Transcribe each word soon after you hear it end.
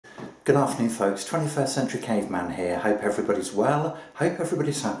Good afternoon folks, 21st Century Caveman here. Hope everybody's well, hope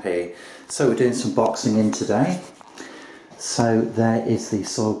everybody's happy. So we're doing some boxing in today. So there is the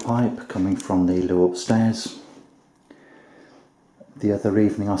soil pipe coming from the loo upstairs. The other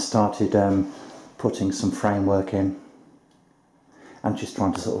evening I started putting some framework in and just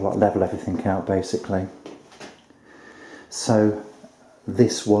trying to sort of like level everything out basically. So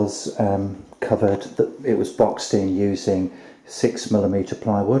this was covered, it was boxed in using 6mm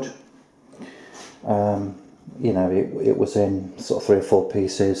plywood. You know, it was in sort of 3 or 4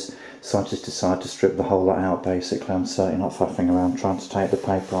 pieces, so I just decided to strip the whole lot out basically. I'm certainly not faffing around trying to take the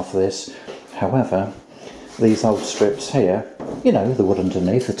paper off this. However, these old strips here, you know, the wood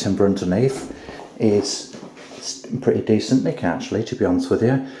underneath, the timber underneath, is pretty decent nick actually, to be honest with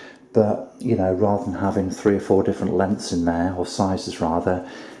you. But, you know, rather than having 3 or 4 different lengths in there, or sizes rather,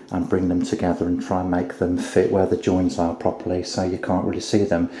 and bring them together and try and make them fit where the joins are properly so you can't really see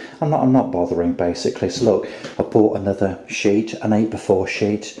them, I'm not bothering basically. So look, I bought another sheet, an 8x4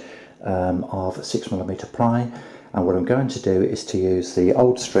 sheet of 6mm ply, and what I'm going to do is to use the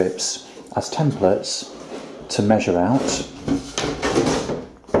old strips as templates to measure out.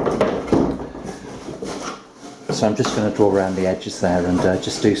 So I'm just going to draw around the edges there and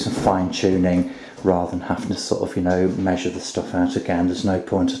just do some fine tuning rather than having to sort of, you know, measure the stuff out again. There's no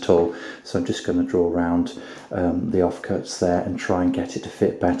point at all. So I'm just going to draw around the offcuts there and try and get it to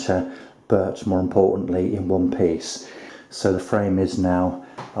fit better, but more importantly in one piece. So the frame is now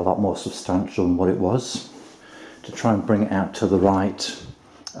a lot more substantial than what it was. To try and bring it out to the right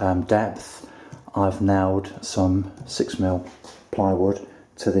depth, I've nailed some 6mm plywood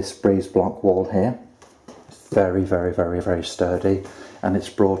to this breeze block wall here. Very, very, very, very sturdy, and it's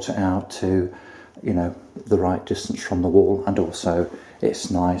brought it out to, you know, the right distance from the wall, and also it's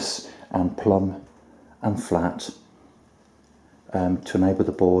nice and plumb and flat to enable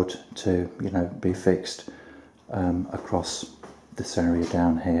the board to, you know, be fixed across this area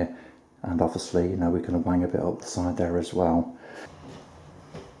down here. And obviously, you know, we're going to wang a bit up the side there as well.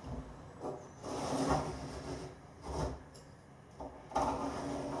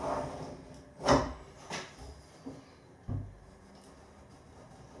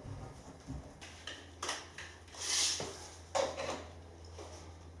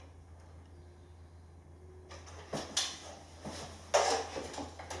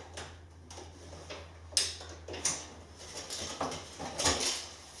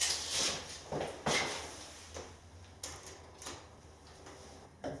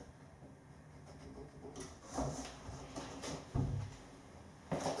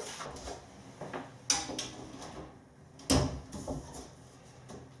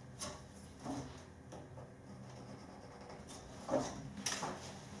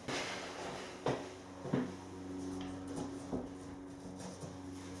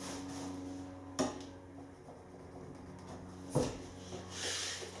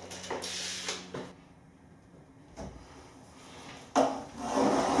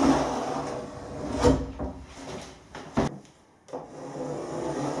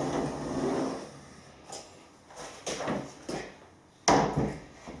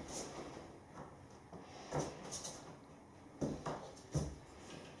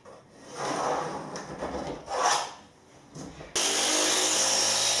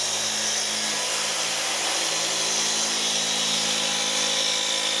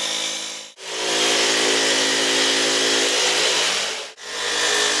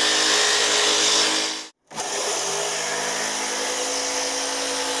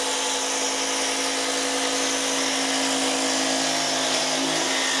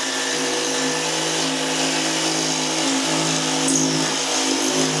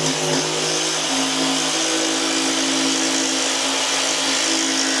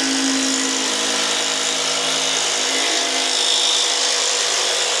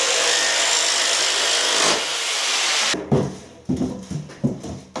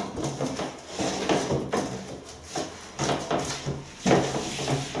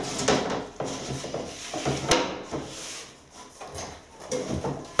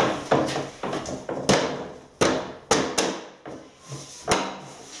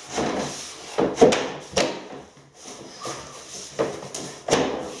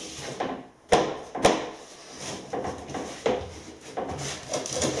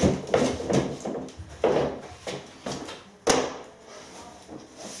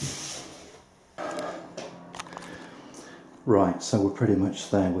 Right, so we're pretty much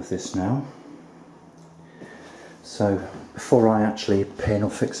there with this now. So before I actually pin or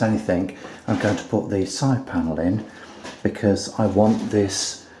fix anything, I'm going to put the side panel in, because I want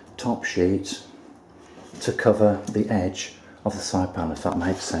this top sheet to cover the edge of the side panel, if that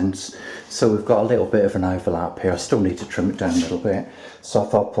makes sense. So we've got a little bit of an overlap here. I still need to trim it down a little bit. So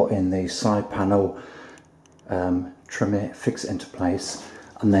if I put in the side panel, trim it, fix it into place,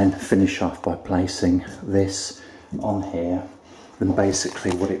 and then finish off by placing this on here, then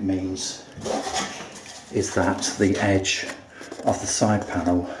basically what it means is that the edge of the side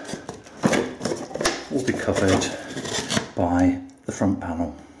panel will be covered by the front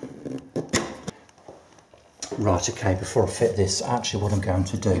panel. Right, okay, before I fit this, actually what I'm going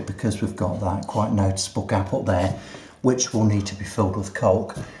to do, because we've got that quite noticeable gap up there, which will need to be filled with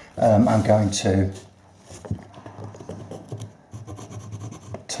caulk, I'm going to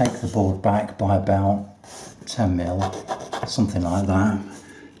take the board back by about 10mm, something like that.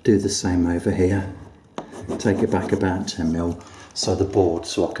 Do the same over here, take it back about 10mm, so the board,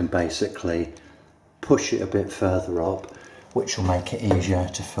 so I can basically push it a bit further up, which will make it easier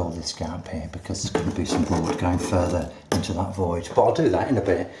to fill this gap here, because there's going to be some board going further into that void. But I'll do that in a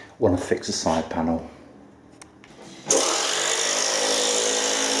bit when I fix the side panel.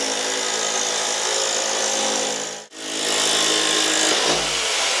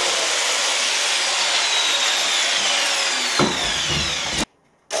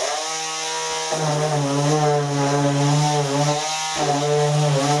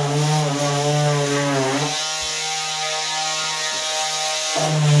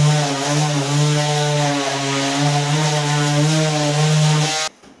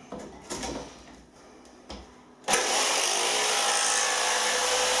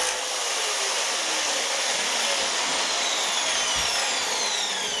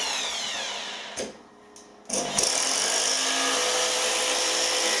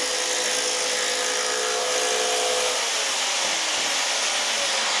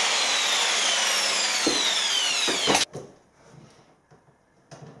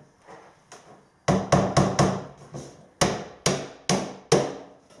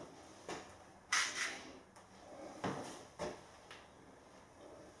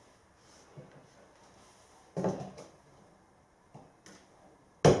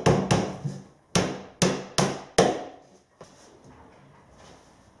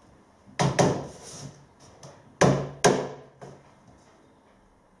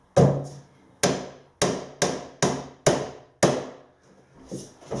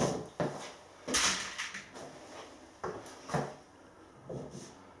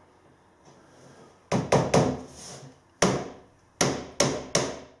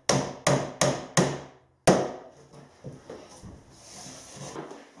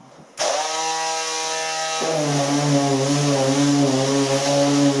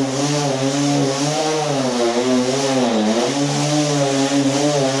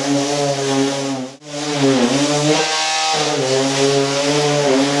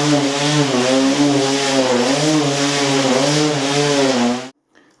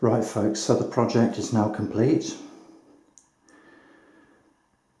 Right folks, so the project is now complete.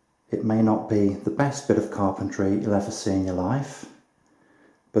 It may not be the best bit of carpentry you'll ever see in your life,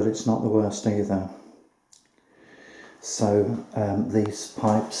 but it's not the worst either. So these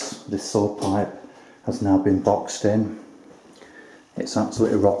pipes, this saw pipe has now been boxed in. It's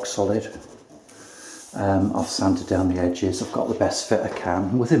absolutely rock solid. I've sanded down the edges, I've got the best fit I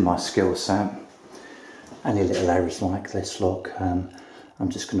can within my skill set. Any little areas like this, look, I'm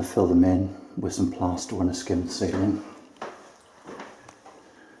just going to fill them in with some plaster when I skim the ceiling.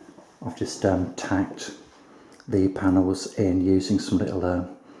 I've just tacked the panels in using some little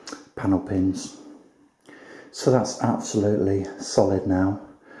panel pins. So that's absolutely solid now.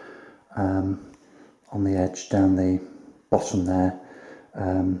 On the edge down the bottom there,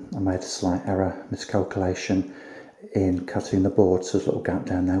 I made a slight error, miscalculation in cutting the board, so there's a little gap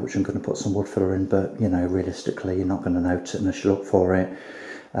down there which I'm going to put some wood filler in, but you know, realistically you're not going to notice it unless you look for it.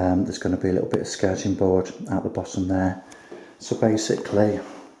 There's going to be a little bit of skirting board at the bottom there. So basically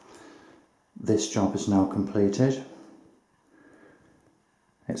this job is now completed.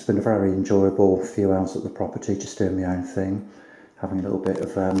 It's been a very enjoyable few hours at the property, just doing my own thing, having a little bit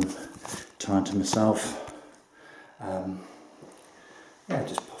of time to myself. Yeah,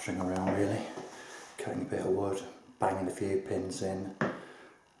 just pottering around really, cutting a bit of wood, banging a few pins in.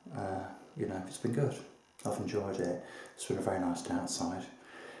 You know, it's been good. I've enjoyed it. It's been a very nice day outside.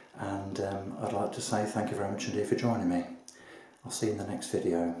 And I'd like to say thank you very much indeed for joining me. I'll see you in the next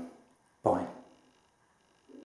video. Bye.